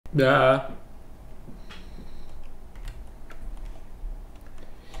Give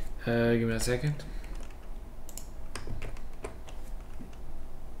me a second.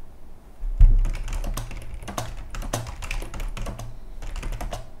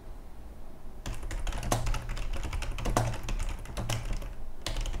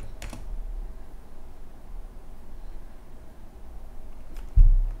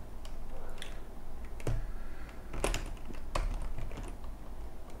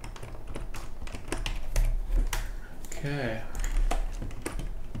 Okay.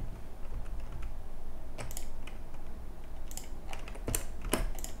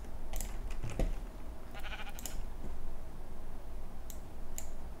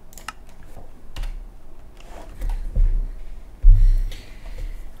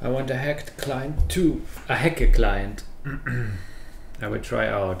 I want a hacked client too. A hacker client. I will try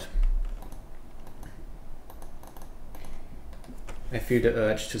out. I feel the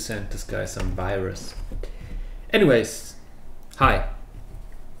urge to send this guy some virus. Anyways, hi.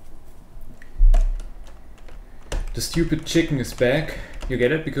 The stupid chicken is back. You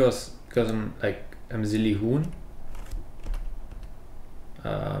get it? Because I'm ZillyHuhn.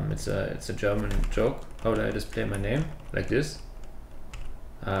 It's a German joke. How do I display my name? Like this.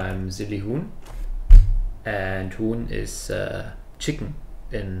 I'm ZillyHuhn, and Huhn is chicken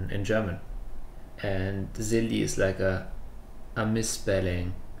in German, and Zilly is like a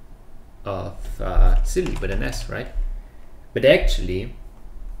misspelling of silly with an S, right? But actually,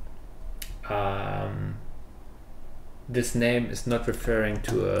 this name is not referring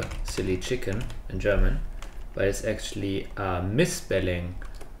to a silly chicken in German, but it's actually a misspelling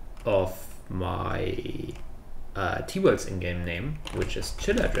of my T-World's in-game name, which is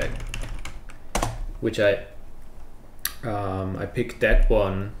Chiller Dragon, which I picked that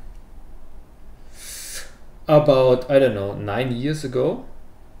one about, I don't know, 9 years ago,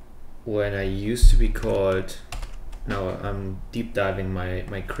 when I used to be called, now I'm deep diving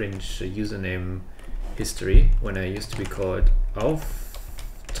my cringe username history, when I used to be called AnArChY,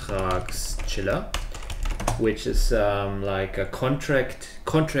 which is like a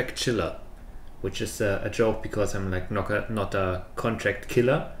contract chiller, which is a joke because I'm like not a contract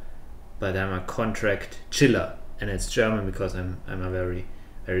killer, but I'm a contract chiller, and it's German because I'm a very,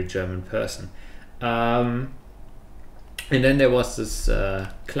 very German person. And then there was this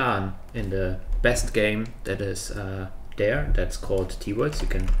clan in the best game that is there, that's called T-Worlds. You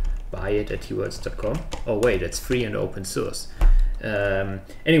can buy it at tworlds.com. Oh wait, it's free and open source.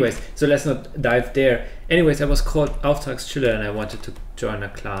 Anyways, so let's not dive there. Anyways, I was called AnArChY and I wanted to join a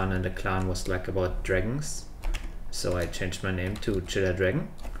clan, and the clan was like about dragons, so I changed my name to Chiller Dragon.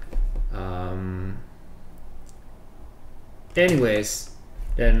 Anyways,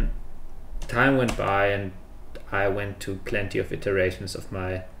 then time went by and I went to plenty of iterations of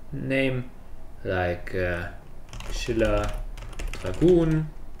my name, like Chiller Dragoon,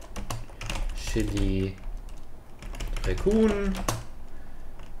 Chili Dragoon,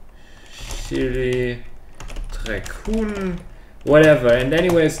 Chili Dragoon, whatever. And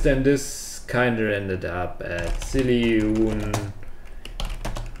anyways, then this kinda ended up at ZillyHuhn,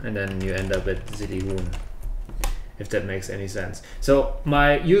 and then you end up at ZillyHuhn, if that makes any sense. So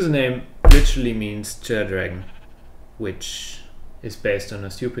my username literally means Chiller Dragon, which is based on a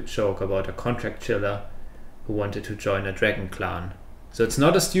stupid joke about a contract chiller who wanted to join a dragon clan. So it's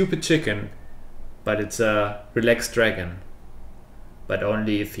not a stupid chicken, but it's a relaxed dragon, but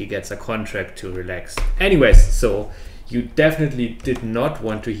only if he gets a contract to relax. Anyways, so you definitely did not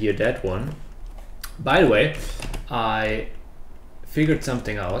want to hear that one. By the way, I figured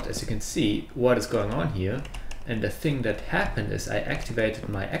something out. As you can see, what is going on here, and the thing that happened is I activated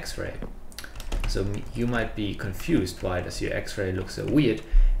my X-ray. So you might be confused, why does your X-ray look so weird?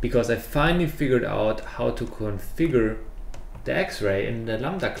 Because I finally figured out how to configure the X-ray in the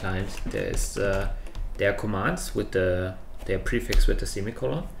Lambda client. There's their commands with their prefix with the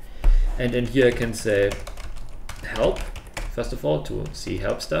semicolon, and in here I can say help, first of all, to see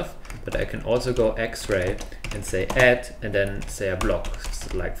help stuff, but I can also go X-ray and say add, and then say a block,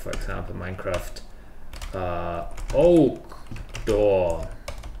 so like for example Minecraft oak door.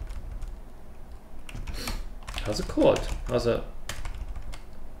 How's it called? How's a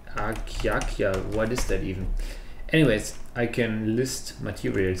AnArChY? What is that even? Anyways, I can list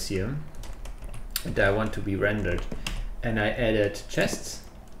materials here that I want to be rendered, and I added chests,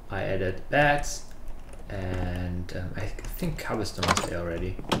 I added beds, and I think cobblestone is there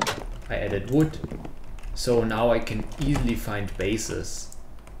already. I added wood, so now I can easily find bases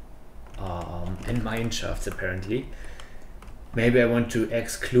and mine shafts apparently. Maybe I want to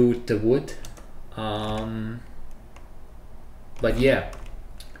exclude the wood. But yeah,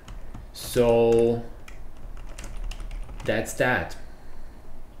 So that's that.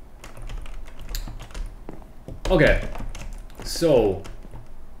 Okay, so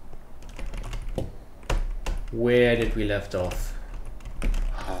where did we left off?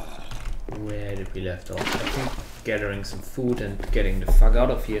 Where did we left off? I think gathering some food and getting the fuck out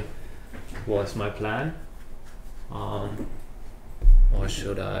of here was my plan. Or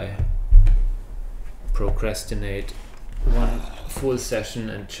should I procrastinate one full session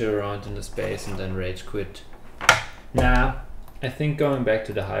and chill around in the space and then rage quit? Nah, I think going back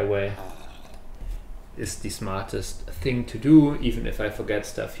to the highway is the smartest thing to do. Even if I forget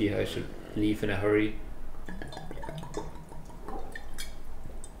stuff here, I should leave in a hurry.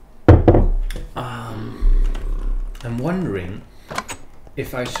 I'm wondering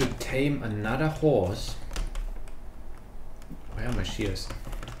if I should tame another horse. Where are my shears?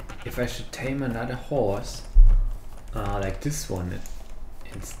 If I should tame another horse like this one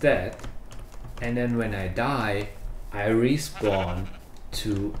instead, and then when I die I respawn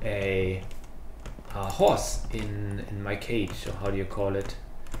to a horse in my cage, or how do you call it?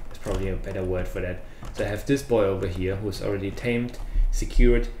 There's probably a better word for that. So I have this boy over here who's already tamed,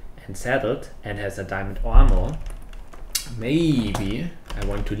 secured and saddled and has a diamond armor. Maybe I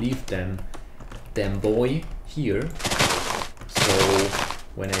want to leave them boy here, so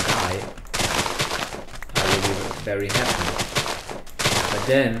when I die I will be very happy. But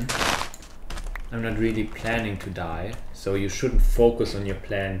then I'm not really planning to die, so you shouldn't focus on your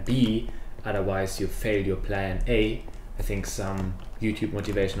plan B, otherwise you fail your plan A. I think some YouTube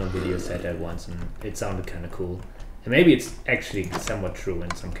motivational video said that once and it sounded kind of cool. And maybe it's actually somewhat true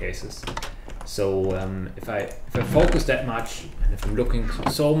in some cases. So if I focus that much, and if I'm looking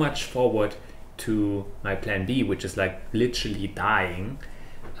so much forward to my plan B, which is like literally dying,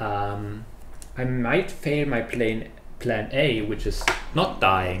 I might fail my plan A, which is not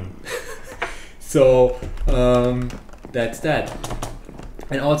dying. So that's that.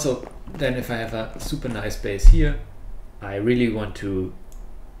 And also then if I have a super nice base here, I really want to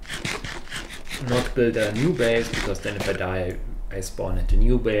not build a new base, because then if I die I spawn at the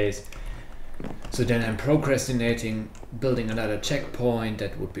new base. So then I'm procrastinating building another checkpoint.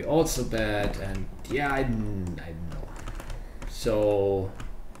 That would be also bad, and yeah, I don't know. So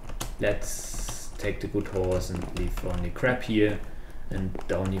let's take the good horse and leave only crap here, and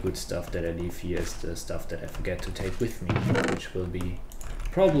the only good stuff that I leave here is the stuff that I forget to take with me, which will be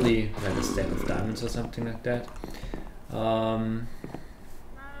probably like a stack of diamonds or something like that.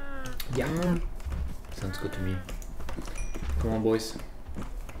 Yeah, sounds good to me. Come on, boys.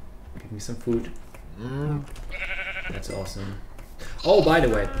 Give me some food. That's awesome. Oh, by the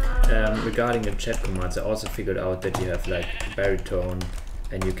way, regarding the chat commands, I also figured out that you have like baritone,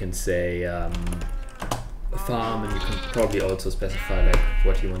 and you can say farm, and you can probably also specify like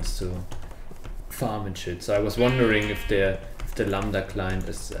what he wants to farm and shit. So I was wondering if the Lambda client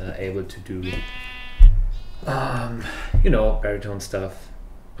is able to do, you know, baritone stuff,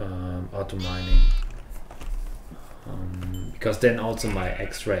 auto mining. Because then also my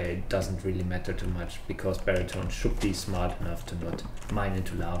X-ray doesn't really matter too much, because baritone should be smart enough to not mine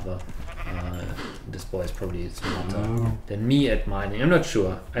into lava. This boy is probably smarter than me at mining. I'm not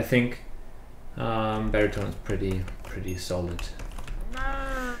sure. I think baritone is pretty solid.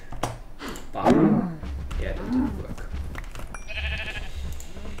 But yeah, that didn't work.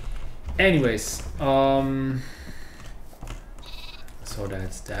 Anyways, so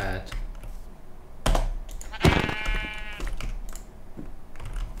that's that.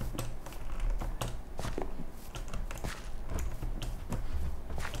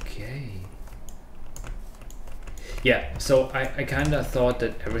 Yeah, so I kind of thought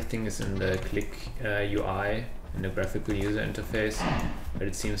that everything is in the Click UI, in the graphical user interface, but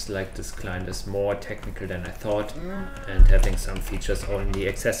it seems like this client is more technical than I thought, and having some features only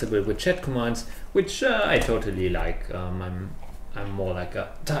accessible with chat commands, which I totally like. I'm more like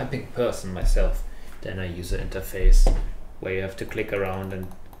a typing person myself than a user interface where you have to click around and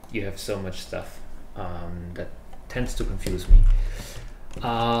you have so much stuff that tends to confuse me.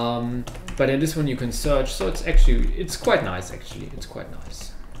 But in this one you can search, so it's quite nice actually. It's quite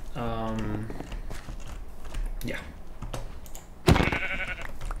nice. Yeah.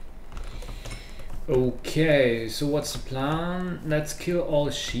 Okay, so what's the plan? Let's kill all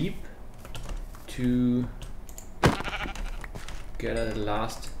sheep to get the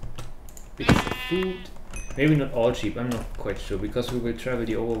last bits of food. Maybe not all sheep, I'm not quite sure, because we will travel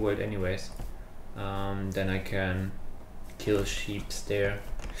the overworld anyways. Then I can kill sheeps there.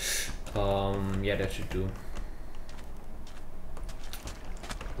 Yeah, that should do.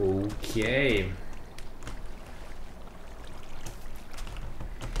 Okay.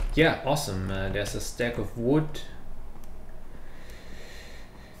 Yeah, awesome. There's a stack of wood.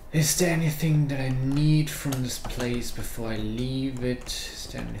 Is there anything that I need from this place before I leave it? Is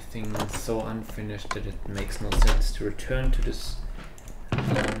there anything so unfinished that it makes no sense to return to this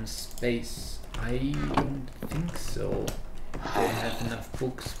space? I don't think so. Do I have enough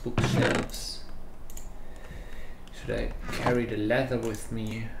books, bookshelves? Should I carry the leather with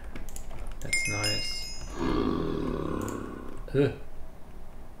me? That's nice. Ugh.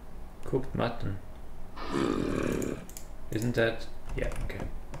 Cooked mutton. Isn't that? Yeah, okay.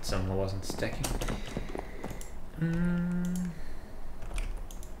 It somehow wasn't stacking.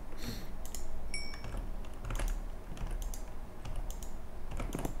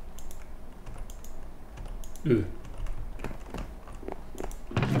 Ugh.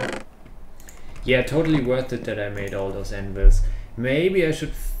 Yeah, totally worth it that I made all those anvils. Maybe I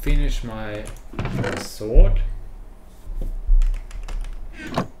should finish my sword.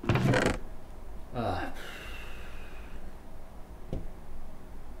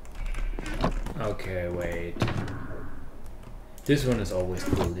 Okay, wait. This one is always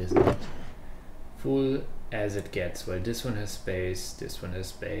full, isn't it? Full as it gets. Well, this one has space, this one has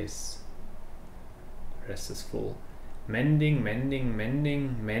space. The rest is full. Mending, mending,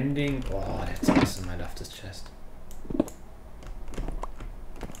 mending, mending. Oh, that's awesome. I love this chest.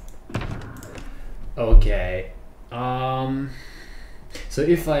 Okay. So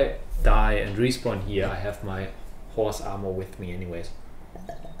if I die and respawn here, I have my horse armor with me anyways.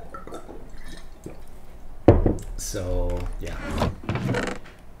 So, yeah.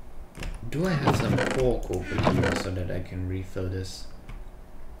 Do I have some pork over here so that I can refill this?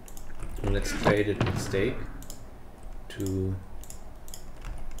 Let's trade it with steak to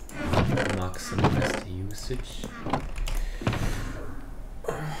maximize the usage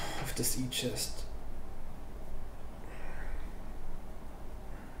of the sea chest.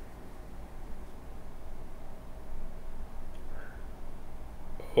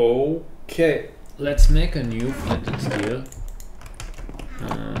 Okay, let's make a new flint and steel.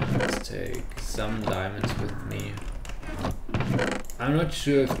 Let's take some diamonds with me. I'm not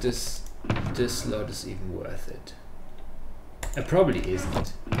sure if this slot is even worth it. It probably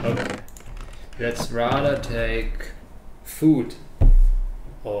isn't. Okay, let's rather take food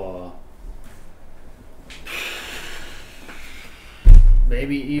or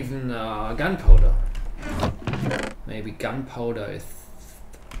maybe even gunpowder. Maybe gunpowder is,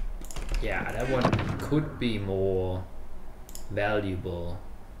 yeah, that one could be more valuable.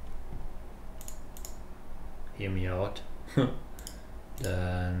 Hear me out.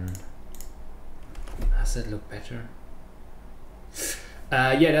 Then does it look better?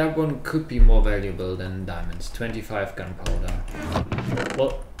 Yeah, that one could be more valuable than diamonds. 25 gunpowder.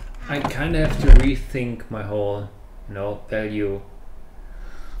 Well, I kind of have to rethink my whole, value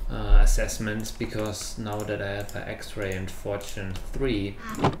assessments, because now that I have an X-ray and Fortune 3,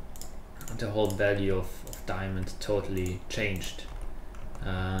 the whole value of diamonds totally changed.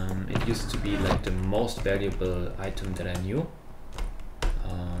 It used to be like the most valuable item that I knew.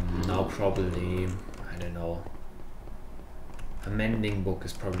 Now probably, I don't know, a mending book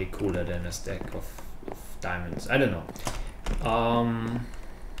is probably cooler than a stack of diamonds. I don't know.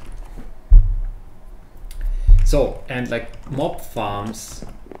 So, and like mob farms,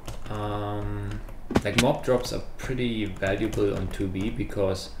 like mob drops are pretty valuable on 2B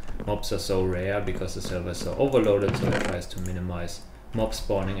because mobs are so rare, because the server is so overloaded, so it tries to minimize mob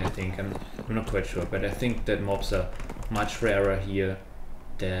spawning, I think. I'm not quite sure, but I think that mobs are much rarer here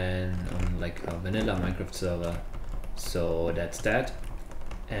than on like a vanilla Minecraft server. So that's that.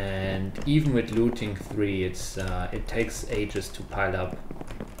 And even with looting 3, it takes ages to pile up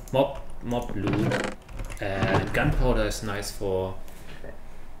mob loot. And gunpowder is nice for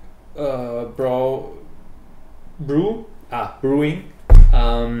brewing,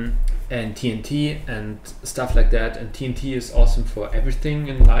 and TNT and stuff like that. And TNT is awesome for everything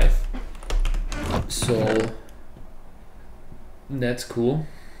in life, so that's cool.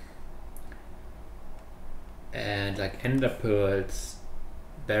 And like ender pearls,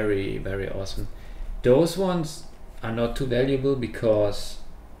 very, very awesome. Those ones are not too valuable because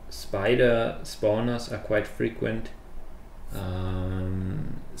spider spawners are quite frequent.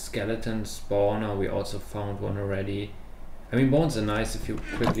 Skeleton spawner, we also found one already. I mean, bones are nice if you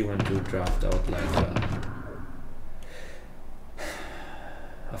quickly want to draft out like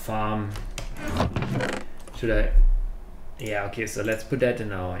a farm. Should I? Yeah, okay, so let's put that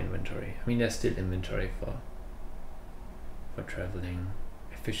in our inventory. I mean, there's still inventory for traveling.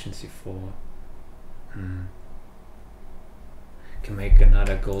 Efficiency 4. Can make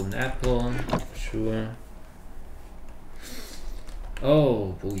another golden apple, sure.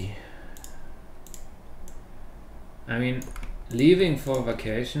 Oh boy. I mean, leaving for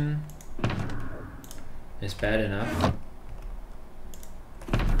vacation is bad enough.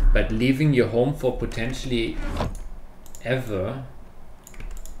 But leaving your home for potentially ever,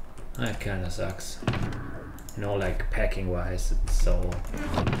 that kind of sucks. You know, like packing wise, it's so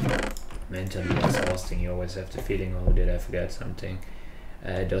mentally exhausting. You always have the feeling, oh, did I forget something?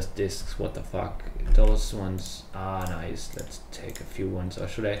 Those discs, what the fuck? Those ones are nice. Let's take a few ones. Or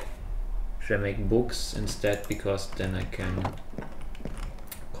should I make books instead? Because then I can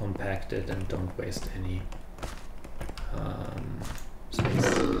compact it and don't waste any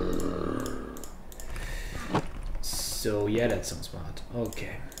space. So yeah, that sounds smart.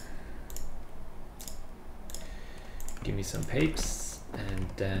 Okay. Give me some papes and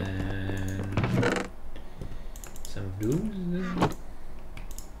then some blues.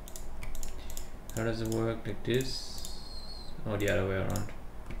 How does it work? Like this? Oh, the other way around.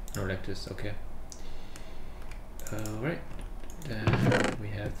 No, like this. Okay. Alright. Then we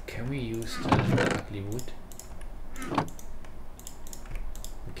have. Can we use the ugly wood?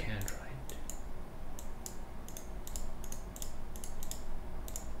 We can't,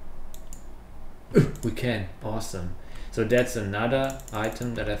 right? We can. Awesome. So that's another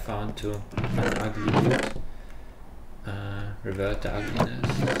item that I found to unugly wood. Revert the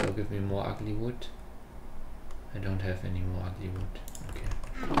ugliness. So give me more ugly wood. I don't have any more ugly wood. Okay.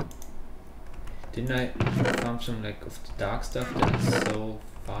 Didn't I farm some like of the dark stuff that's so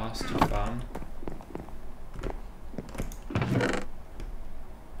fast to farm?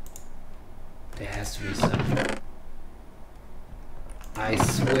 There has to be some. I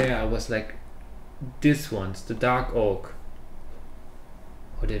swear I was like this one's the dark oak.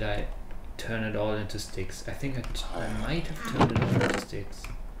 Or did I turn it all into sticks? I think I might have turned it all into sticks.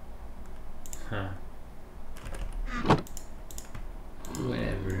 Huh.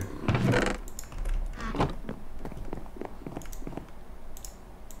 Whatever.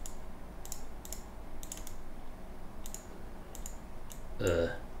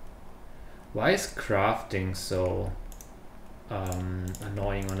 Why is crafting so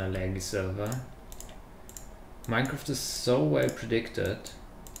annoying on a laggy server? Minecraft is so well predicted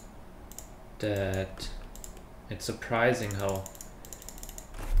that it's surprising how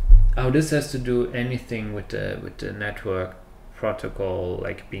this has to do anything with the network protocol,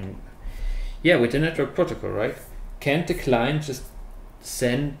 like being with the network protocol, right? Can't the client just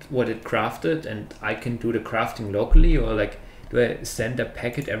send what it crafted and I can do the crafting locally, or like do I send a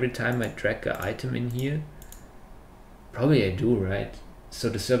packet every time I drag an item in here? Probably I do, right? So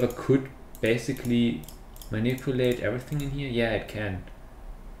the server could basically manipulate everything in here. Yeah, it can.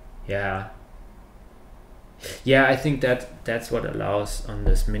 Yeah, I think that's what allows on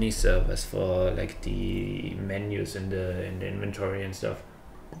this mini servers for like the menus in the inventory and stuff.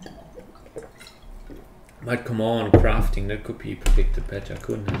 But come on, crafting, that could be predicted better,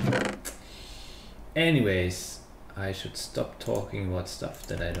 couldn't it? Anyways, I should stop talking about stuff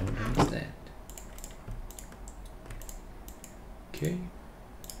that I don't understand. Okay.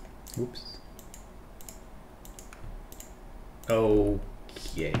 Oops.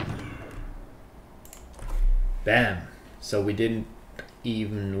 Okay. Bam. So we didn't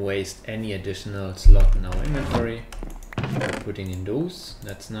even waste any additional slot in our inventory. We're putting in those.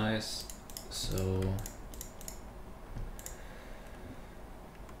 That's nice. So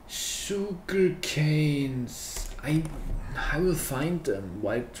sugar canes. I will find them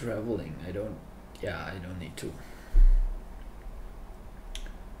while traveling. I don't need to.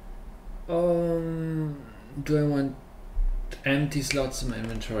 Do I want empty slots in my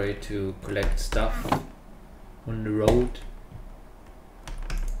inventory to collect stuff on the road?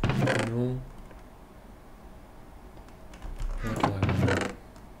 No. What do I want?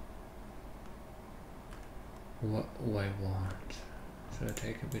 What do I want? Should I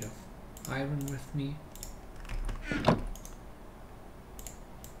take a bit of iron with me?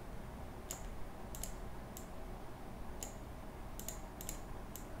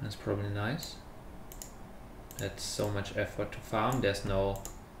 That's probably nice. That's so much effort to farm. There's no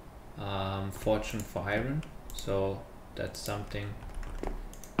fortune for iron, so that's something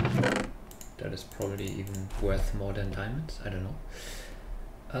that is probably even worth more than diamonds. I don't know.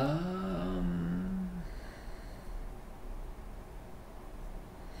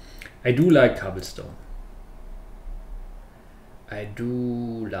 I do like cobblestone. I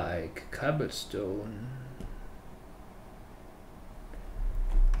do like cobblestone.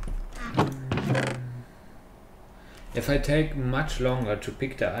 If I take much longer to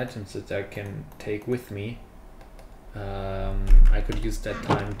pick the items that I can take with me, I could use that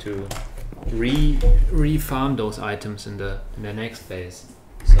time to re-farm those items in the next phase.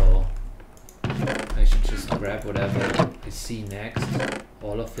 So I should just grab whatever I see next,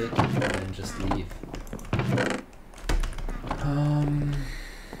 all of it, and then just leave.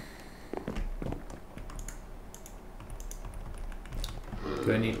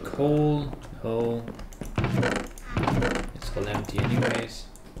 Do I need coal? No. It's all empty anyways.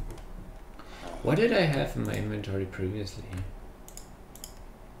 What did I have in my inventory previously?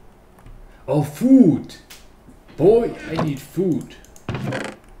 Oh, food! Boy, I need food.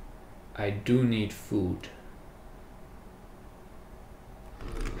 I do need food.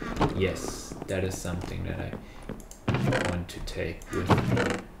 Yes, that is something that I want to take with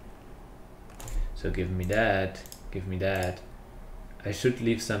me. So give me that, give me that. I should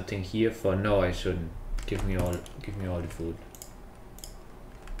leave something here for, no I shouldn't. Give me all the food.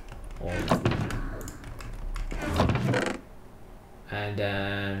 All the food. And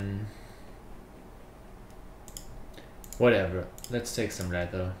then whatever. Let's take some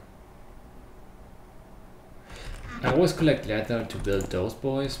leather. I always collect leather to build those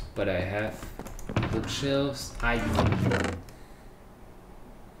boys, but I have bookshelves.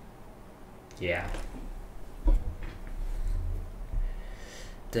 Yeah.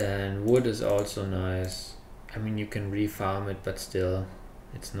 Then wood is also nice. I mean, you can refarm it, but still,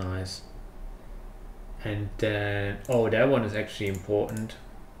 it's nice. And then, oh, that one is actually important.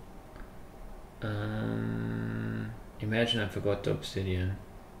 Imagine I forgot the obsidian.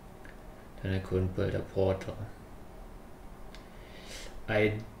 Then I couldn't build a portal.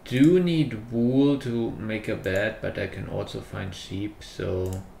 I do need wool to make a bed, but I can also find sheep,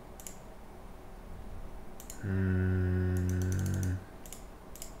 so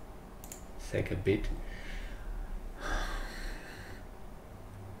take a bit.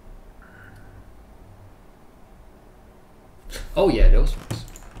 Oh yeah, those ones.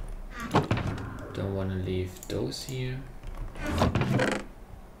 Don't want to leave those here.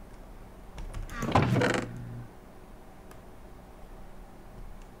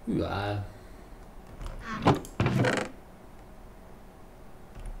 Wow.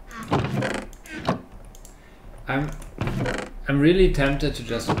 I'm really tempted to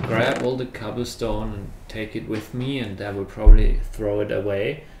just grab all the cobblestone and take it with me, and I will probably throw it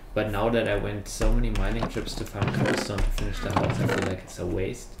away. But now that I went so many mining trips to farm cobblestone to finish the house, I feel like it's a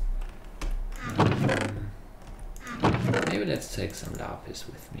waste. Maybe let's take some lapis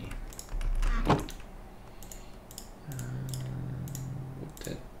with me. Would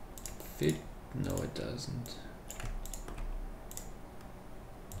that fit? No, it doesn't.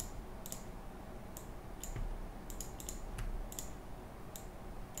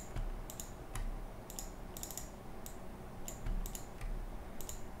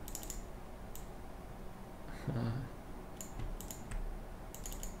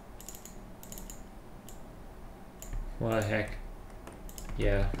 What the heck?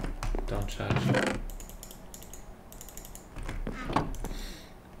 Yeah, don't charge.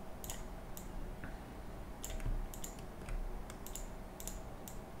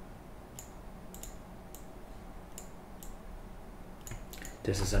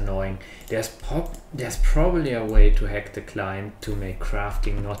 This is annoying. There's probably a way to hack the client to make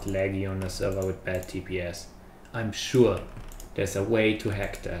crafting not laggy on a server with bad TPS. I'm sure there's a way to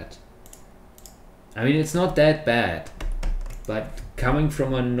hack that. I mean, it's not that bad, but coming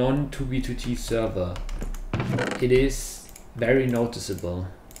from a non-2B2T server, it is very noticeable.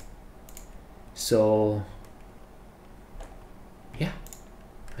 So yeah,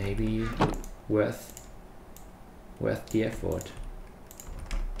 maybe worth the effort.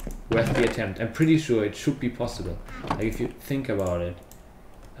 Worth the attempt. I'm pretty sure it should be possible. Like, if you think about it,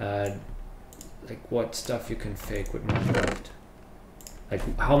 like what stuff you can fake with Minecraft,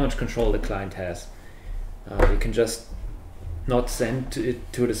 like how much control the client has. You can just not send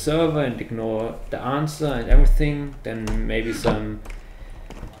it to the server and ignore the answer and everything. Then maybe some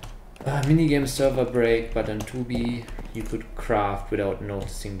minigame server break, but on 2B you could craft without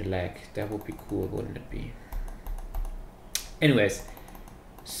noticing the lag. That would be cool, wouldn't it be? Anyways.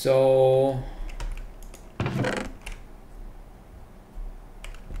 So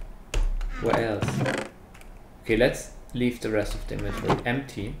what else? Okay, let's leave the rest of the inventory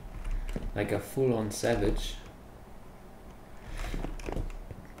empty, like a full-on savage,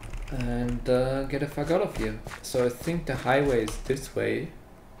 and get the fuck out of here. So I think the highway is this way.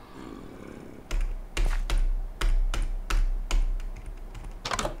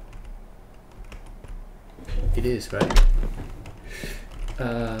 It is, right?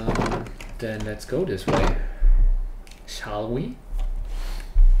 Then let's go this way, shall we?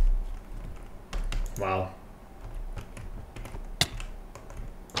 Wow.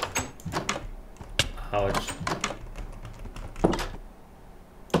 Ouch.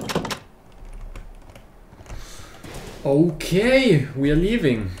 Okay, we are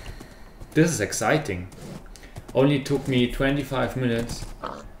leaving. This is exciting. Only took me 25 minutes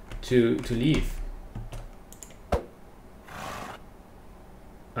to leave.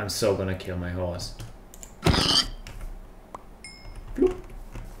 I'm so gonna kill my horse. Bloop.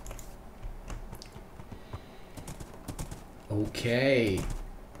 Okay.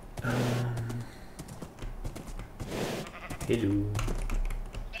 Hello.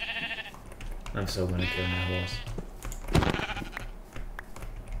 I'm so gonna kill my horse.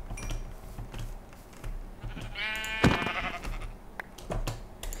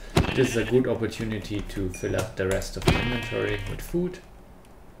 This is a good opportunity to fill up the rest of the inventory with food.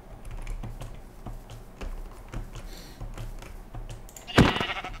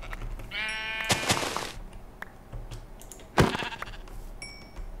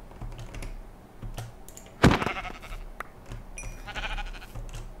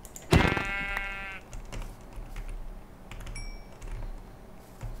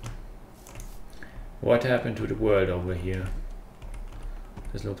 What happened to the world over here?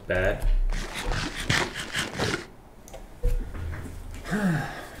 This looks bad.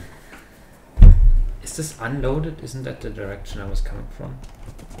 Is this unloaded? Isn't that the direction I was coming from?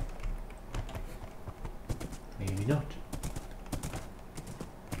 Maybe not.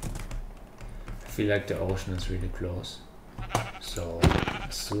 I feel like the ocean is really close. So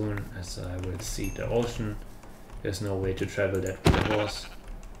as soon as I will see the ocean, there's no way to travel that with the horse.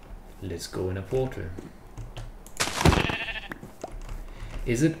 Let's go in a portal.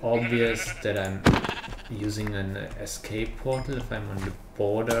 Is it obvious that I'm using an escape portal if I'm on the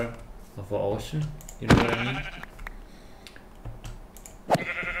border of an ocean? You know what I mean?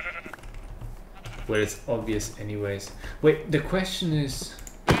 Well, it's obvious anyways. Wait, the question is,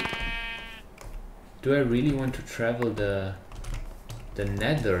 do I really want to travel the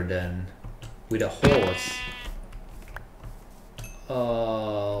nether then with a horse?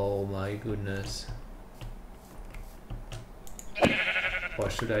 Oh my goodness. Or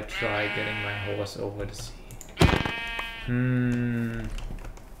should I try getting my horse over the sea?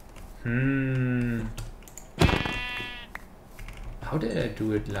 How did I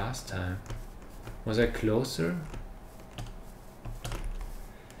do it last time? Was I closer?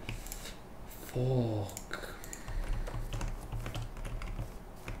 Fuck.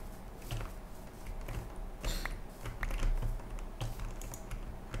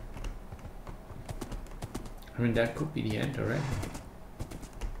 I mean, that could be the end already.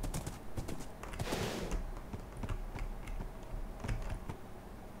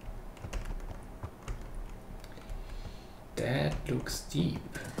 That looks deep.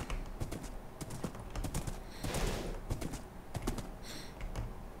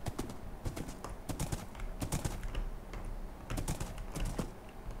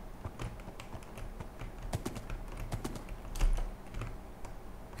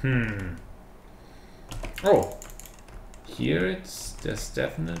 Oh, here there's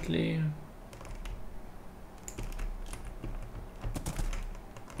definitely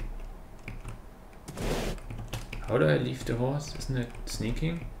how do I leave the horse? Isn't it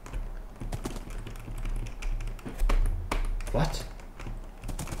sneaking? What?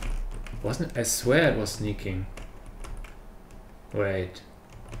 Wasn't it? I swear it was sneaking. Wait.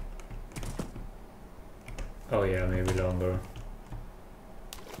 Oh yeah, maybe longer.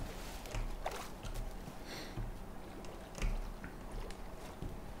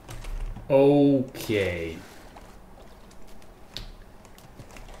 Okay.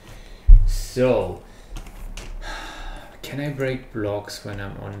 So, can I break blocks when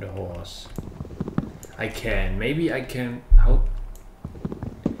I'm on the horse? I can. Maybe I can. How?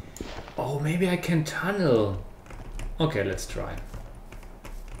 Oh, maybe I can tunnel. Okay, let's try.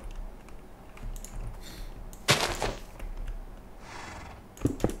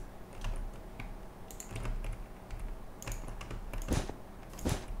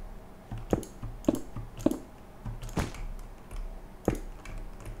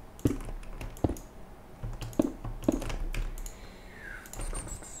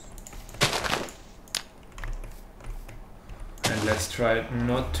 Try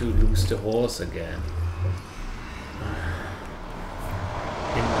not to lose the horse again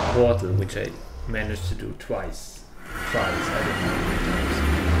in the portal, which I managed to do twice. I don't know how many times.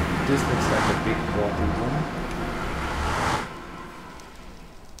 This looks like a big portal room.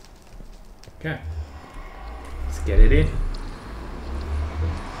 Okay, let's get it in.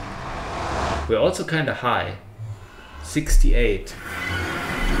 We're also kind of high, 68.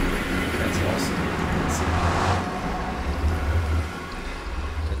 That's awesome. Let's see.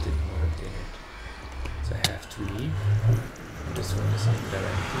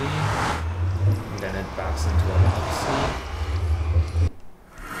 directly, and then it backs into a lava sea.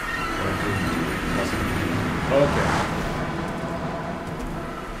 Okay.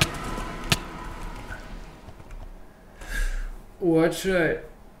 What should I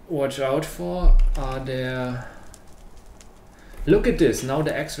watch out for? Are there... Look at this, now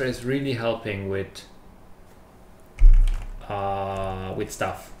the X-ray is really helping with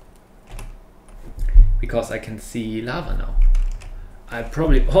stuff. Because I can see lava now. I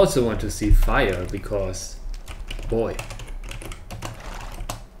probably also want to see fire because, boy.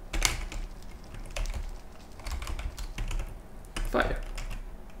 Fire.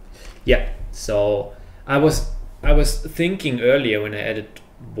 Yeah, so I was thinking earlier when I added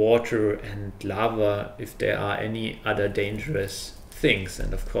water and lava if there are any other dangerous things,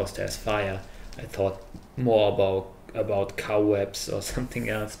 and of course there's fire. I thought more about cobwebs or something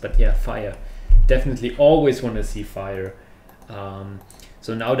else, but yeah, fire. Definitely always want to see fire.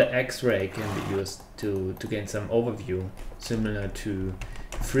 So now the X-ray can be used to gain some overview, similar to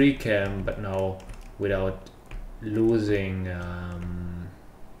FreeCam, but now without losing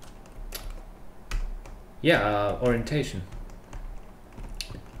orientation.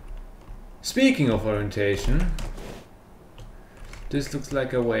 Speaking of orientation, this looks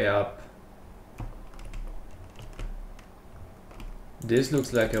like a way up. This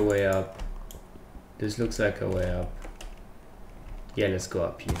looks like a way up. This looks like a way up. Yeah, let's go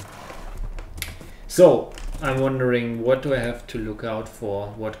up here. So I'm wondering, what do I have to look out for?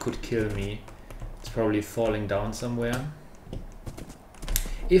 What could kill me? It's probably falling down somewhere.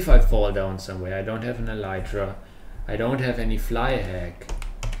 If I fall down somewhere, I don't have an elytra. I don't have any fly hack.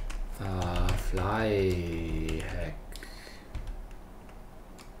 Fly hack.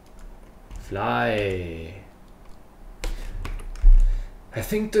 Fly. I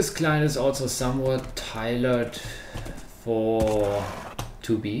think this client is also somewhat tailored for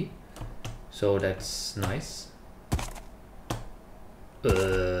 2B, so that's nice.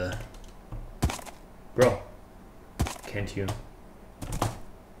 Bro, can't you?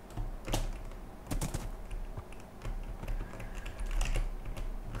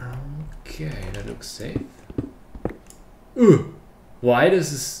 Okay, that looks safe. Why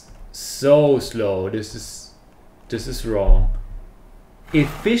this is so slow? This is wrong.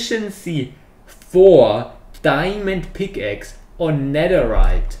 Efficiency 4 diamond pickaxe on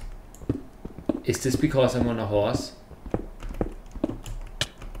netherite. Is this because I'm on a horse?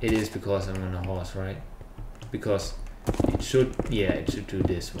 It is because I'm on a horse, right? Because it should, yeah, it should do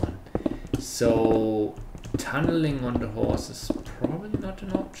this one. So tunneling on the horse is probably not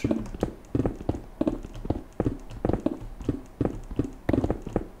an option.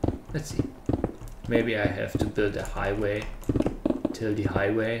 Let's see. Maybe I have to build a highway till the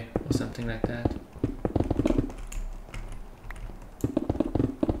highway or something like that.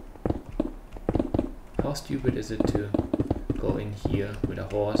 How stupid is it to go in here with a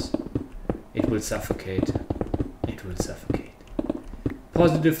horse? It will suffocate. It will suffocate.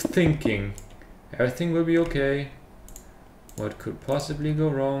 Positive thinking. Everything will be okay. What could possibly go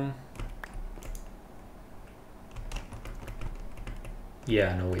wrong?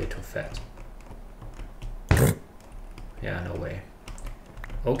 Yeah, no, we're too fat. Yeah, no way.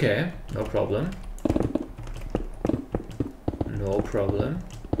 Okay, no problem. No problem.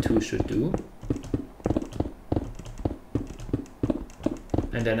 2 should do.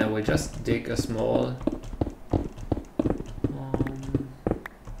 And then I will just dig a small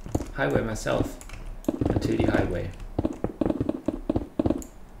highway myself until the highway.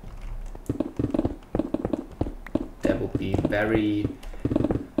 That would be very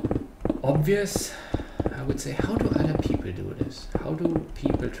obvious. I would say, how do other people do this? How do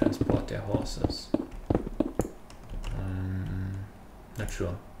people transport their horses? Not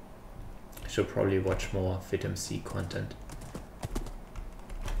sure. I should probably watch more FitMC content.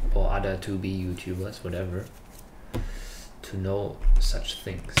 Or other 2B YouTubers, whatever, to know such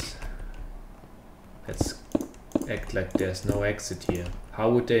things. Let's act like there's no exit here. How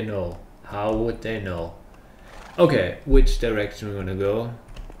would they know? How would they know? Okay, which direction we're gonna go?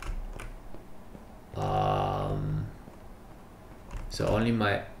 So only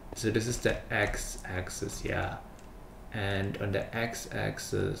so this is the x-axis, yeah. And on the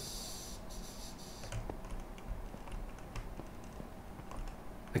x-axis,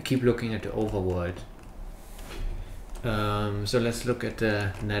 I keep looking at the overworld. So let's look at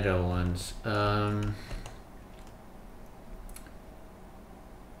the nether ones.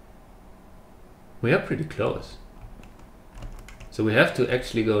 We are pretty close. So we have to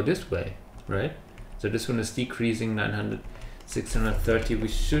actually go this way, right? So this one is decreasing 900, 630. We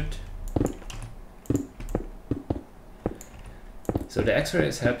should. So So the X-ray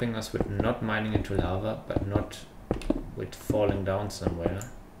is helping us with not mining into lava, but not with falling down somewhere,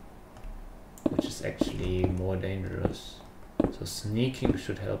 which is actually more dangerous. So sneaking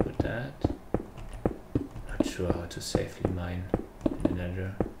should help with that. Not sure how to safely mine in the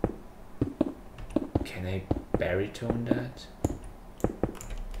Nether. Can I baritone that?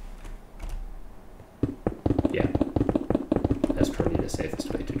 Yeah, that's probably the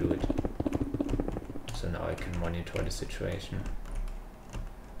safest way to do it. So now I can monitor the situation.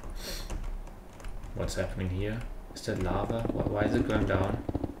 What's happening here? Is that lava? Why is it going down?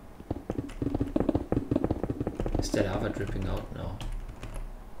 Is the lava dripping out now?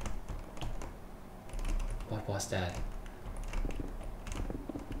 What was that?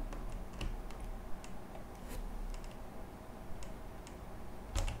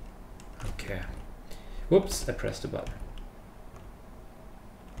 Okay. Whoops, I pressed the button.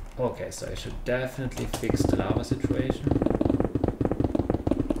 Okay, so I should definitely fix the lava situation.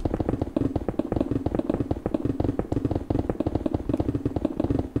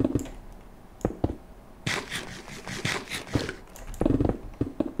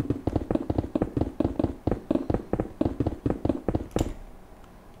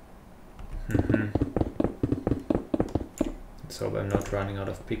 So I'm not running out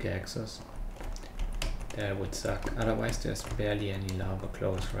of pickaxes. That would suck. Otherwise there's barely any lava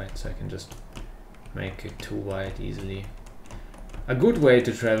close, right? So I can just make it too wide easily. A good way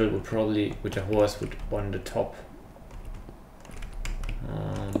to travel would probably with a horse would on the top.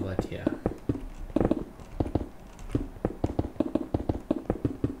 But yeah.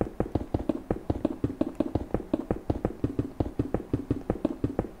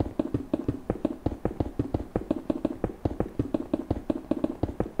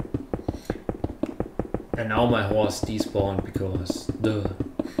 And now my horse despawned because duh.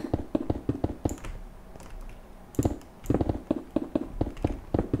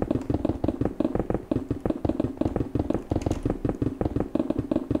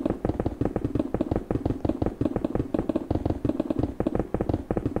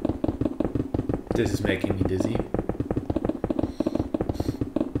 This is making me dizzy.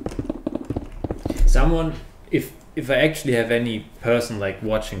 Someone, if I actually have any person like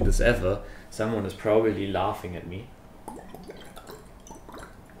watching this ever, someone is probably laughing at me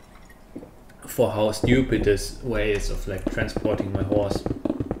for how stupid this way is of like transporting my horse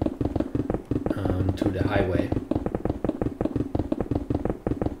to the highway.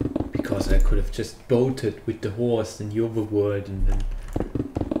 Because I could have just boated with the horse in the overworld and then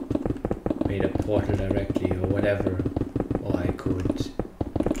made a portal directly or whatever. Or I could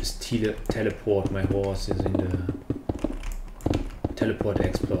just teleport my horse using the teleport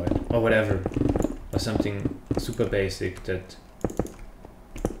exploit or whatever, or something super basic that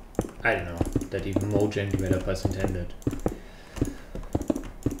I don't know, that even Mojang developers intended.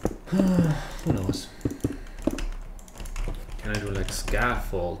 Who knows? Can I do like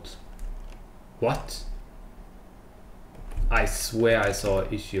scaffold? What? I swear I saw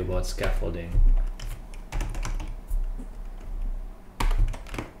an issue about scaffolding.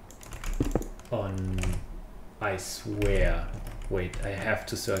 I swear. Wait, I have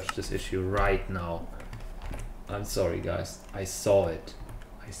to search this issue right now. I'm sorry guys, I saw it.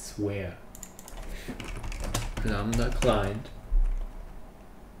 I swear. Lambda client.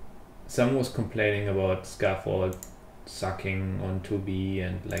 Someone was complaining about scaffold sucking on 2B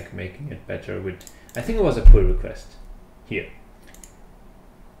and like making it better with, I think it was a pull request. Here.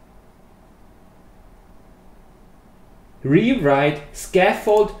 Rewrite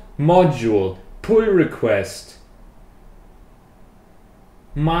scaffold module pull request.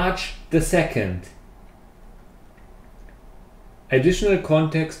 March the 2nd. Additional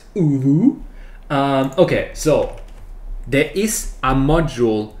context. Ooh. Okay, so there is a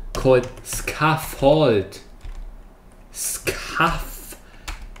module called scaffold. Scaffold.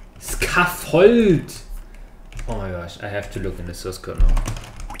 Oh my gosh, I have to look in the source code now.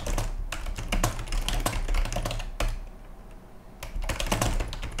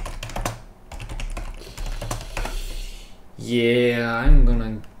 Yeah, I'm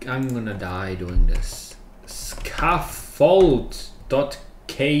gonna die doing this. Scaffold.kt.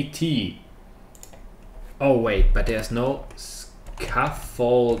 Oh wait, but there's no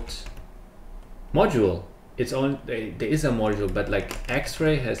scaffold module. It's on. There is a module, but like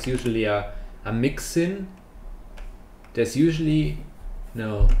X-ray has usually a mix-in. There's usually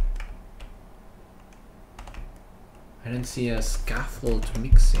no. I didn't see a scaffold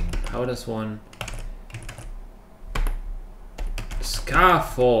mixing. How does one?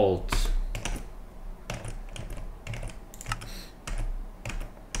 Scaffold.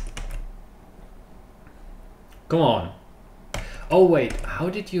 Come on. Oh wait, how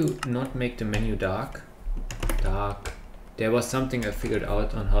did you not make the menu dark? Dark. There was something I figured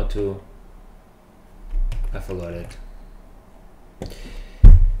out on how to... I forgot it.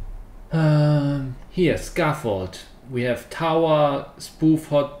 Here, scaffold. We have tower, spoof,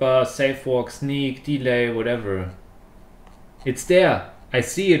 hotbar, safe walk, sneak, delay, whatever. It's there. I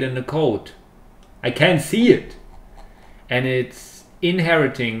see it in the code. I can see it. And it's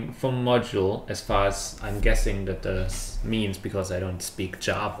inheriting from module, as far as I'm guessing that this means, because I don't speak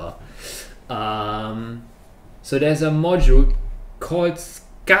Java. So there's a module called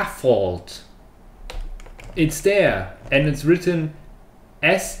scaffold. It's there, and it's written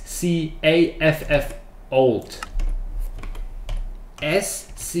SCAFF-old.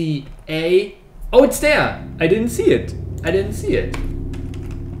 SCA. Oh, it's there. I didn't see it. I didn't see it.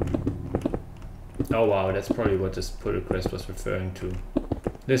 Oh wow, that's probably what this pull request was referring to.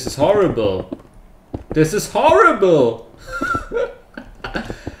 This is horrible. This is horrible.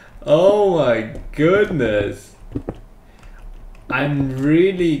 Oh my goodness. I'm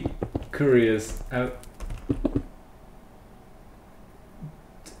really curious.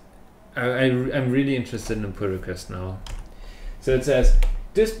 I'm really interested in the pull request now. So it says,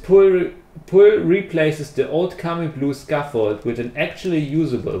 this pull replaces the old Kami Blue scaffold with an actually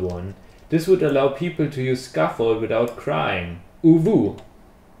usable one. This would allow people to use scaffold without crying. Uwu.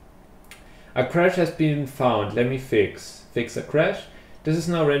 A crash has been found. Let me fix a crash. This is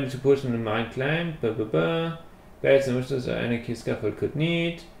now ready to push in the main client. Bells and wishes AnArChY scaffold could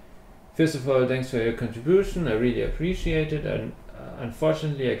need. First of all, thanks for your contribution. I really appreciate it. And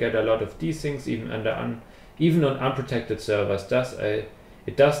unfortunately, I get a lot of these things even on unprotected servers.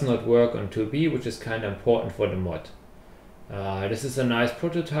 It does not work on 2B, which is kind of important for the mod. This is a nice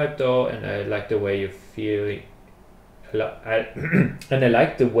prototype though, and I like the way you feel. And I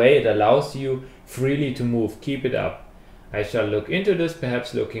like the way it allows you freely to move. Keep it up. I shall look into this.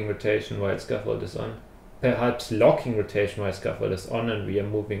 Perhaps locking rotation while scaffold is on. Perhaps locking rotation while scaffold is on, and we are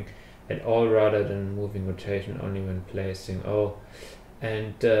moving at all rather than moving rotation only when placing. Oh,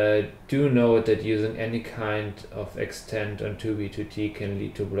 and do note that using any kind of extend on 2B2T can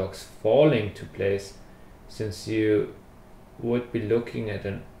lead to blocks falling to place, since you would be looking at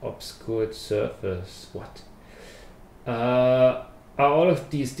an obscured surface. What? Are all of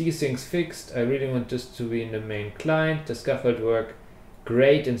these things fixed? I really want this to be in the main client. The scaffold work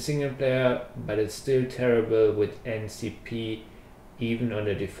great in single player, but it's still terrible with NCP, even on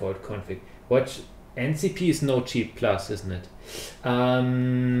the default config. What? NCP is no cheap plus, isn't it?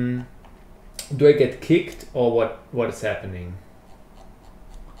 Do I get kicked, or what is happening?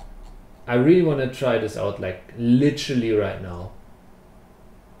 I really want to try this out, like literally right now.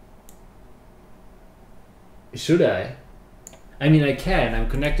 Should I? I mean, I can. I'm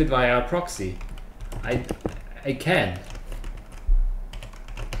connected via a proxy. I can.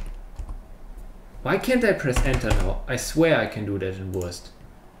 Why can't I press enter now? I swear I can do that in Wurst.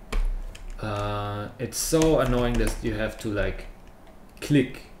 It's so annoying that you have to like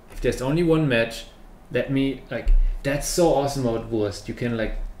click. If there's only one match, let me like. That's so awesome about Wurst. You can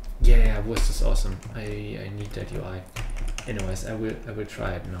like. Yeah, Wurst is awesome. I need that UI. Anyways, I will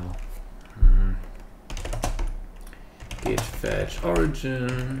try it now. Git fetch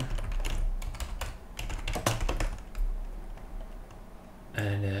origin,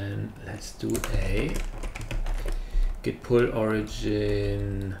 and then let's do a git pull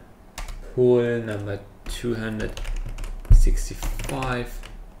origin pull number 265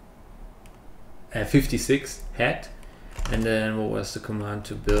 56 head. And then what was the command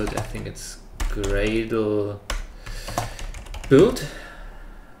to build? I think it's Gradle build.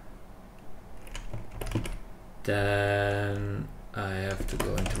 Then I have to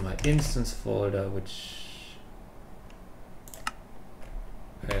go into my instance folder, which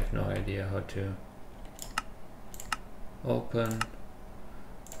I have no idea how to open.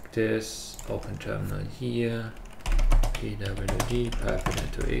 Like this, open terminal here, pwd, pipe it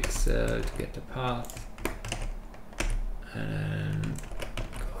into Excel to get the path. And then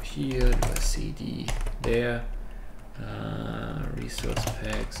go here, do a cd there. Resource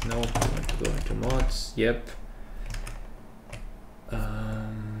packs, nope, we want to go into mods, yep.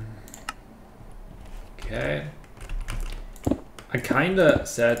 Okay. I kinda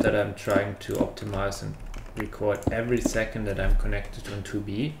said that I'm trying to optimize and record every second that I'm connected on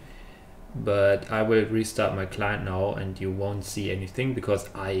 2B, but I will restart my client now and you won't see anything, because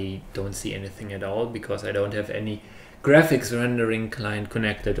I don't see anything at all, because I don't have any graphics rendering client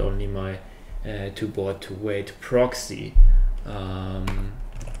connected, only my to board to wait proxy,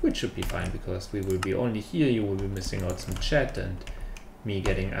 which should be fine, because we will be only here. You will be missing out some chat and me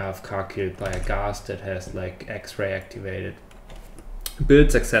getting AFK killed by a ghast that has like X-ray activated.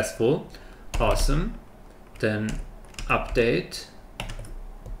 Build successful. Awesome. Then update.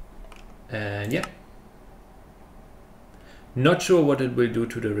 And yeah. Not sure what it will do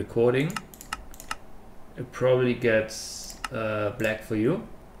to the recording. It probably gets black for you.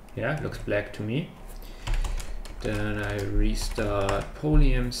 Yeah, it looks black to me. Then I restart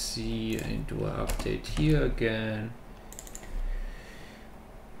PolyMC and do an update here again.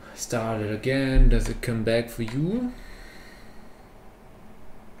 Start it again. Does it come back for you?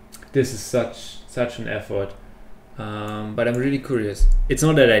 This is such an effort, but I'm really curious. It's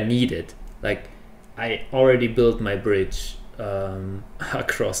not that I need it. Like, I already built my bridge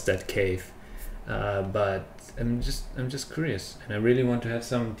across that cave, but I'm just curious, and I really want to have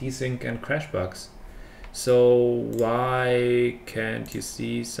some desync and crash bugs. So why can't you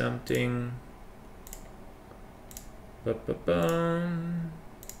see something? Ba-ba-bum.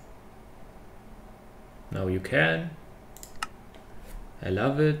 Now you can. I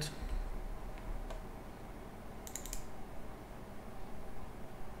love it.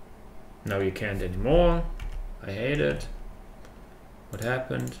 Now you can't anymore. I hate it. What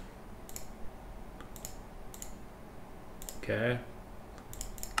happened? Okay.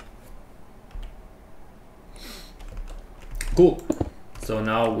 Cool. So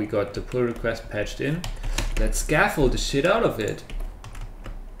now we got the pull request patched in. Let's scaffold the shit out of it.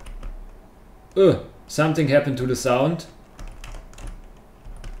 Something happened to the sound.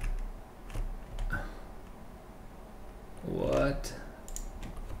 What?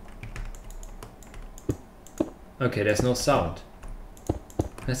 Okay, there's no sound.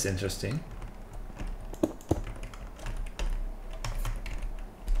 That's interesting.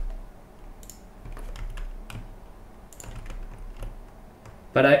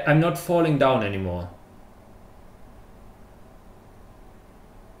 But I'm not falling down anymore.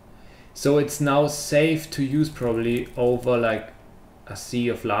 So it's now safe to use probably over like a sea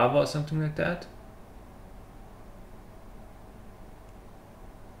of lava or something like that.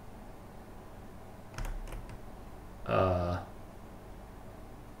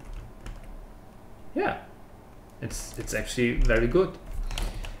 Yeah, it's actually very good.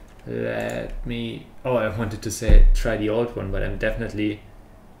 Let me, oh, I wanted to say try the old one, but I'm definitely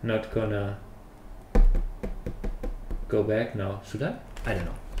not gonna go back now. Should I? I don't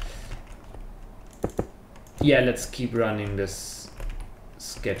know. Yeah, let's keep running this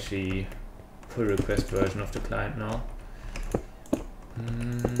sketchy pull request version of the client now.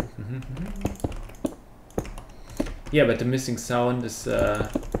 Yeah, but the missing sound is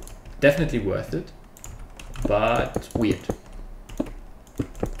definitely worth it, but weird.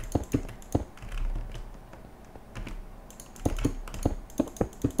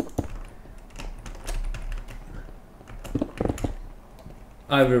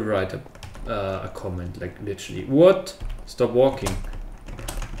 I will write a comment, like literally. What? Stop walking.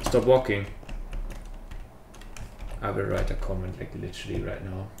 Stop walking. I will write a comment like literally right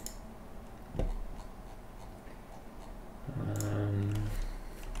now.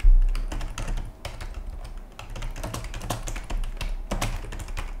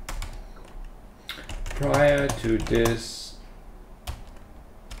 Prior to this,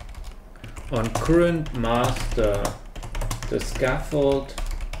 on current master, the scaffold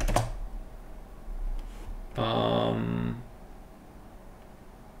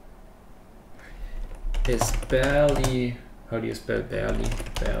is barely, how do you spell barely?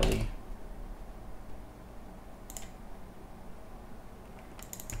 Barely.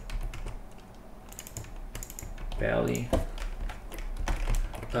 Barely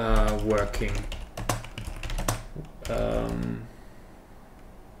working.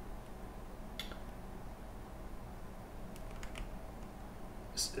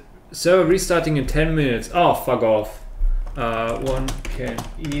 Server restarting in 10 minutes. Oh, fuck off. One can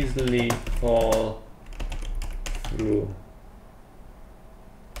easily fall through.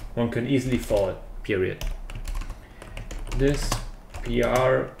 One can easily fall, period. This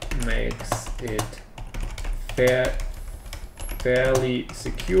PR makes it fairly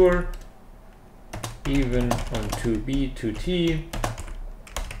secure, even on 2B, 2T.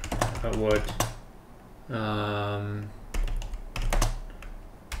 I would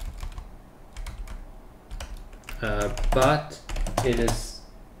but it is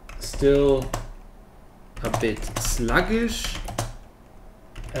still a bit sluggish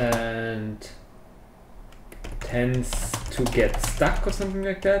and tends to get stuck or something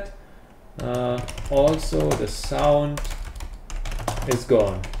like that. Also, the sound is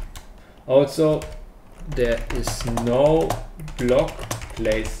gone. Also, there is no block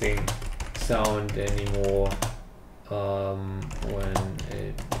placing sound anymore when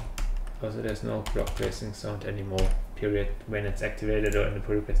it, also there's no block placing sound anymore, period when it's activated or in the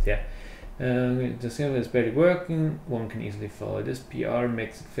pull request. Yeah. The server is barely working, one can easily follow. This PR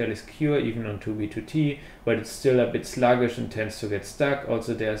makes it fairly secure even on 2B2T, but it's still a bit sluggish and tends to get stuck.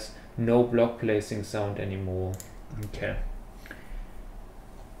 Also, there's no block placing sound anymore. Okay.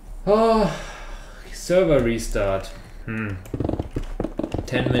 Oh, server restart. 10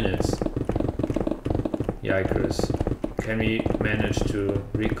 minutes. Yikers. Can we manage to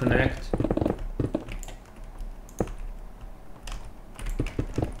reconnect?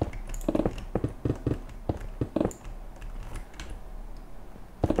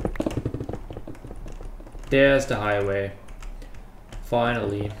 There's the highway.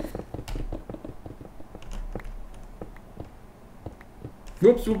 Finally.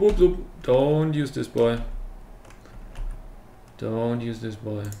 Whoops, whoop, whoop, whoop. Don't use this boy. Don't use this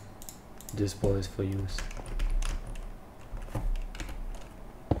boy. This boy is for use.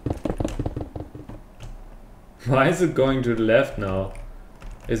 Why is it going to the left now?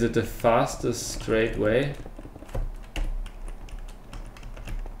 Is it the fastest straight way?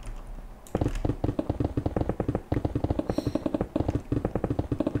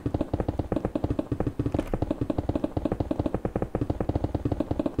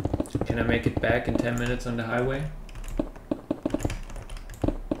 Can I make it back in 10 minutes on the highway?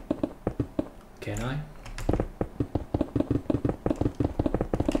 Can I?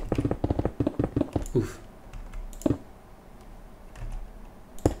 Oof.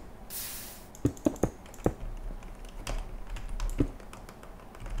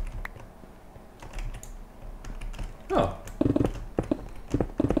 Oh.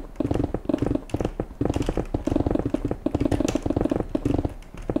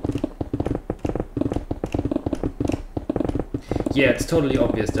 Yeah, it's totally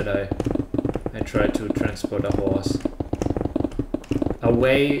obvious that I tried to transport a horse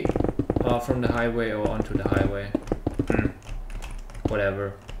away from the highway or onto the highway.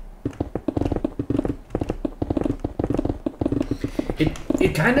 Whatever.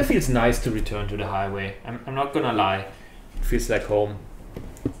 It kind of feels nice to return to the highway. I'm not gonna lie. It feels like home.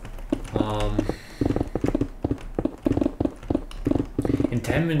 In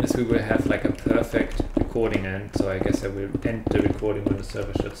 10 minutes we will have like a perfect recording end, so I guess I will end the recording when the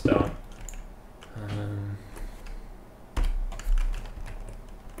server shuts down.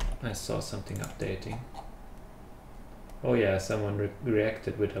 I saw something updating. Oh yeah, someone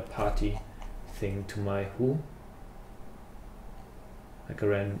reacted with a party thing to my who? Like a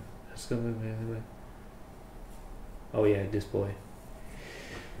random... Oh yeah, this boy.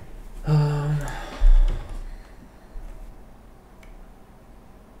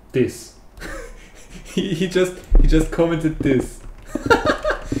 This. he just commented this.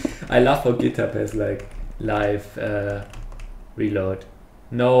 I love how GitHub has like live reload.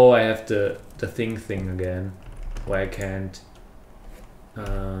 No, I have the thing again, where I can't.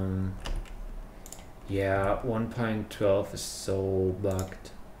 Yeah, 1.12 is so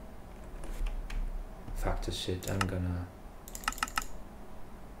bugged. Fuck this shit. I'm gonna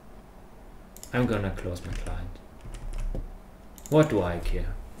close my client. What do I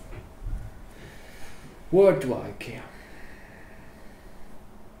care? What do I care?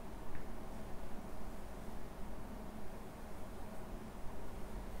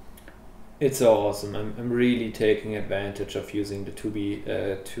 It's so awesome. I'm really taking advantage of using the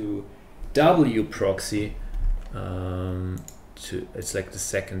 2W proxy. It's like the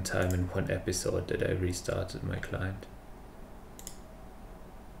second time in one episode that I restarted my client.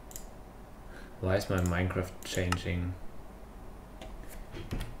 Why is my Minecraft changing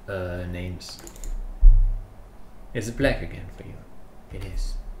names? Is it black again for you? It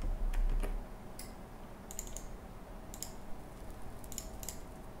is.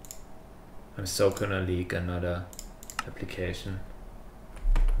 I'm so gonna leak another application.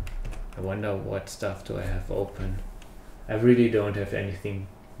 I wonder what stuff do I have open. I really don't have anything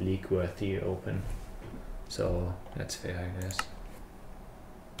leak worthy open, so that's fair, I guess.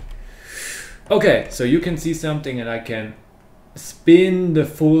 Okay, so you can see something and I can spin the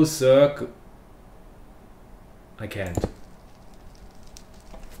full circle. I can't.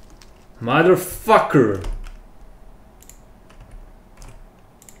 Motherfucker!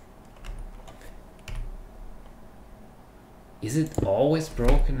 Is it always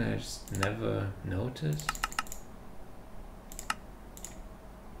broken? I just never noticed.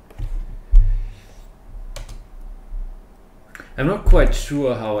 I'm not quite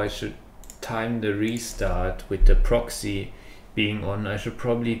sure how I should time the restart with the proxy being on. I should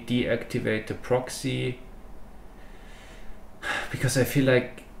probably deactivate the proxy because I feel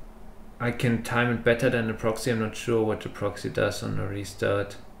like I can time it better than the proxy. I'm not sure what the proxy does on the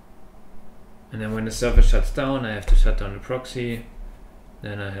restart. And then when the server shuts down, I have to shut down the proxy.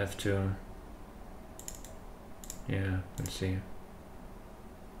 Then I have to, yeah, let's see.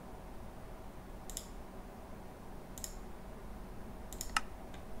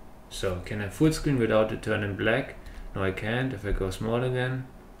 So can I full screen without it turning black? No, I can't. If I go small again,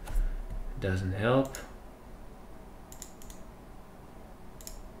 it doesn't help.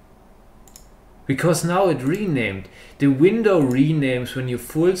 Because now it renamed. The window renames when you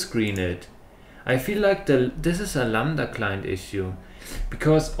full screen it. I feel like this is a Lambda client issue,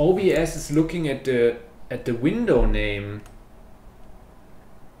 because OBS is looking at the window name.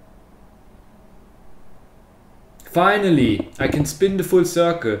 Finally, I can spin the full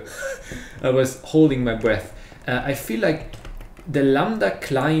circle. I was holding my breath. I feel like the Lambda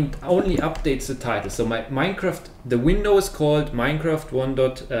client only updates the title. So my Minecraft, the window is called Minecraft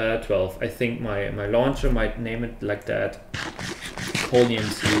 1.12. I think my launcher might name it like that.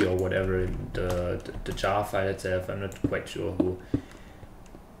 PolyMC or whatever, the jar file itself. I'm not quite sure who.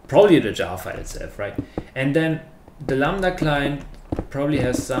 Probably the jar file itself, right? And then the Lambda client probably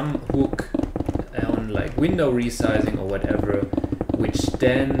has some hook on like window resizing or whatever, which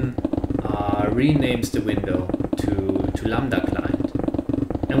then renames the window to Lambda client.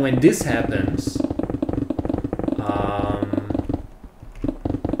 And when this happens,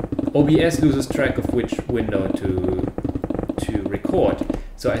 OBS loses track of which window to record.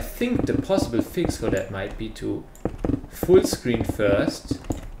 So I think the possible fix for that might be to full screen first,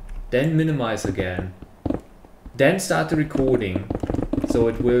 then minimize again, then start the recording. So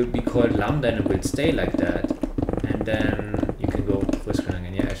it will be called Lambda and it will stay like that. And then you can go full screen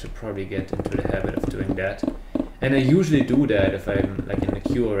again. Yeah, I should probably get into the habit of doing that. And I usually do that if I'm like in the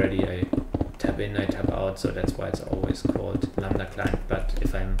queue already. I tap in, I tap out, so that's why it's always called Lambda client. But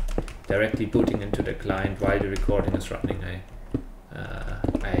if I'm directly booting into the client while the recording is running,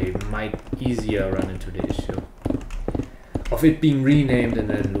 I might easier run into the issue of it being renamed and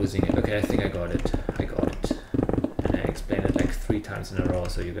then losing it. Okay, I think I got it. I got it. And I explained it like 3 times in a row,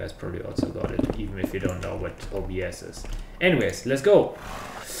 so you guys probably also got it, even if you don't know what OBS is. Anyways, let's go.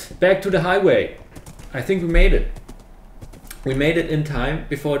 Back to the highway. I think we made it. We made it in time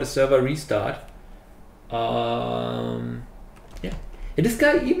before the server restart. Yeah. This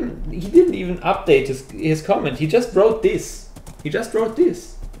guy he didn't even update his comment. He just wrote this. He just wrote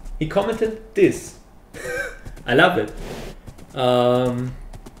this. He commented this. I love it.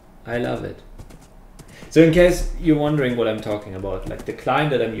 I love it. So in case you're wondering what I'm talking about, like the client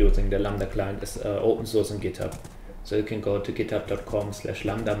that I'm using, the Lambda client, is open source on GitHub. So you can go to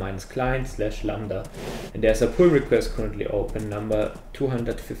github.com/lambda-client/lambda, and there's a pull request currently open, number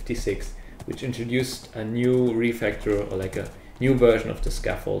 256, which introduced a new refactor or like a new version of the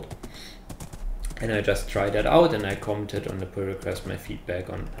scaffold. And I just tried that out and I commented on the pull request my feedback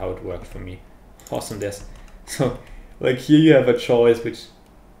on how it worked for me. Awesome. So like here you have a choice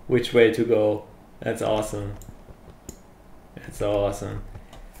which way to go. That's awesome. That's awesome.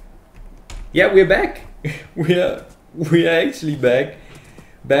 Yeah, we're back. we are actually back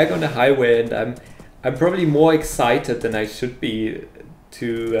on the highway, and I'm probably more excited than I should be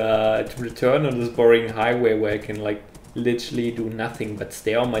to return on this boring highway where I can like literally do nothing but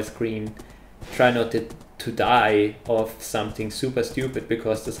stare on my screen, try not to die of something super stupid,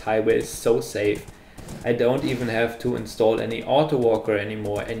 because this highway is so safe. I don't even have to install any auto walker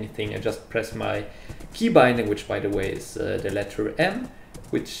anymore, anything. I just press my key binding, which by the way is the letter M,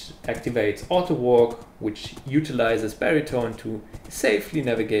 which activates auto walk, which utilizes baritone to safely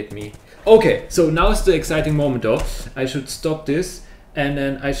navigate me. Okay, so now is the exciting moment though. I should stop this, and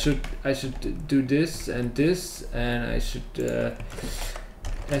then I should do this, and I should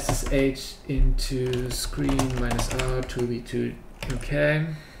SSH into screen -R to be to okay.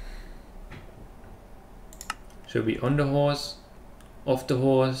 Should be on the horse, off the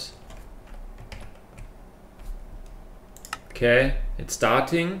horse. Okay, it's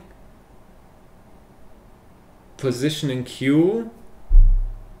starting. Position in queue.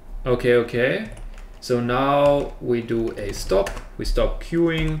 Okay. So now we do a stop. We stop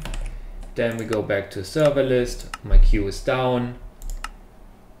queuing. Then we go back to server list. My queue is down.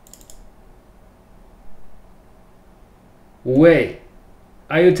 Wait,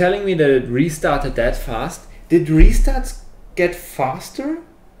 are you telling me that it restarted that fast? Did restarts get faster?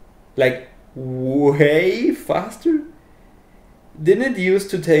 Like way faster? Didn't it used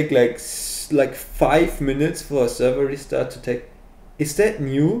to take like 5 minutes for a server restart to take? Is that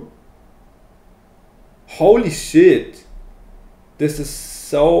new? Holy shit! This is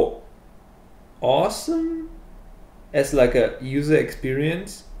so awesome as like a user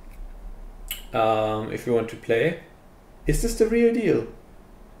experience. If you want to play, is this the real deal?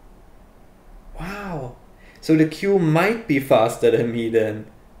 Wow. So the queue might be faster than me then.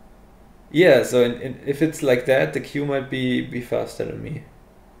 Yeah, so if it's like that, the queue might be faster than me.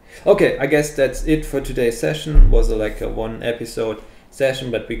 Okay, I guess that's it for today's session. Was like a 1 episode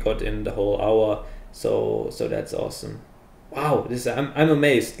session, but we got in the whole hour, so that's awesome. Wow, this I'm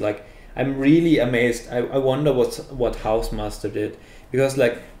amazed. Like, I'm really amazed. I wonder what Housemaster did, because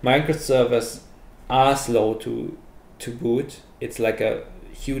like microservers are slow to boot. It's like a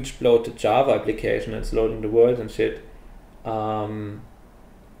huge bloated Java application. It's loading the world and shit. And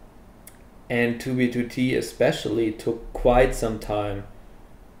 2B2T especially took quite some time.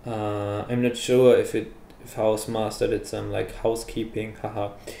 I'm not sure if Housemaster did some like housekeeping,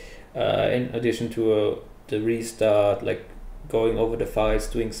 haha. In addition to the restart, like going over the files,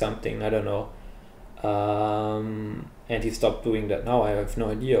 doing something, I don't know. And he stopped doing that now. I have no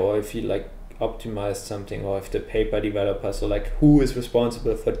idea, or if he like optimized something, or if the paper developer, so like who is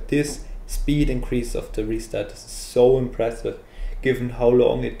responsible for this speed increase of the restart. This is so impressive given how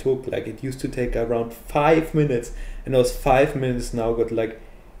long it took. Like, it used to take around 5 minutes, and those 5 minutes now got like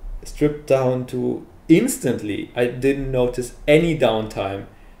stripped down to instantly. I didn't notice any downtime.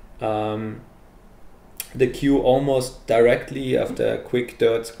 The queue almost directly after a quick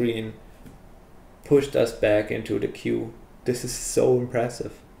dirt screen pushed us back into the queue. This is so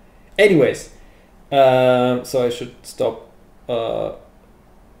impressive. Anyways, so I should stop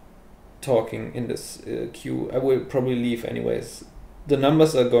talking in this queue. I will probably leave anyways. The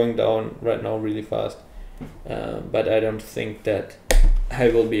numbers are going down right now really fast, but I don't think that I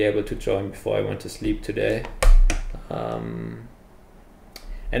will be able to join before I went to sleep today. And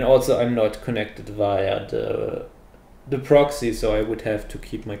also I'm not connected via the proxy, so I would have to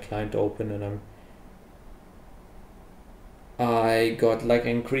keep my client open, and I got like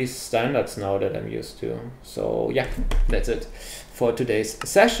increased standards now that I'm used to. So yeah, that's it for today's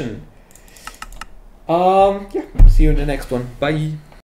session. Yeah, see you in the next one. Bye.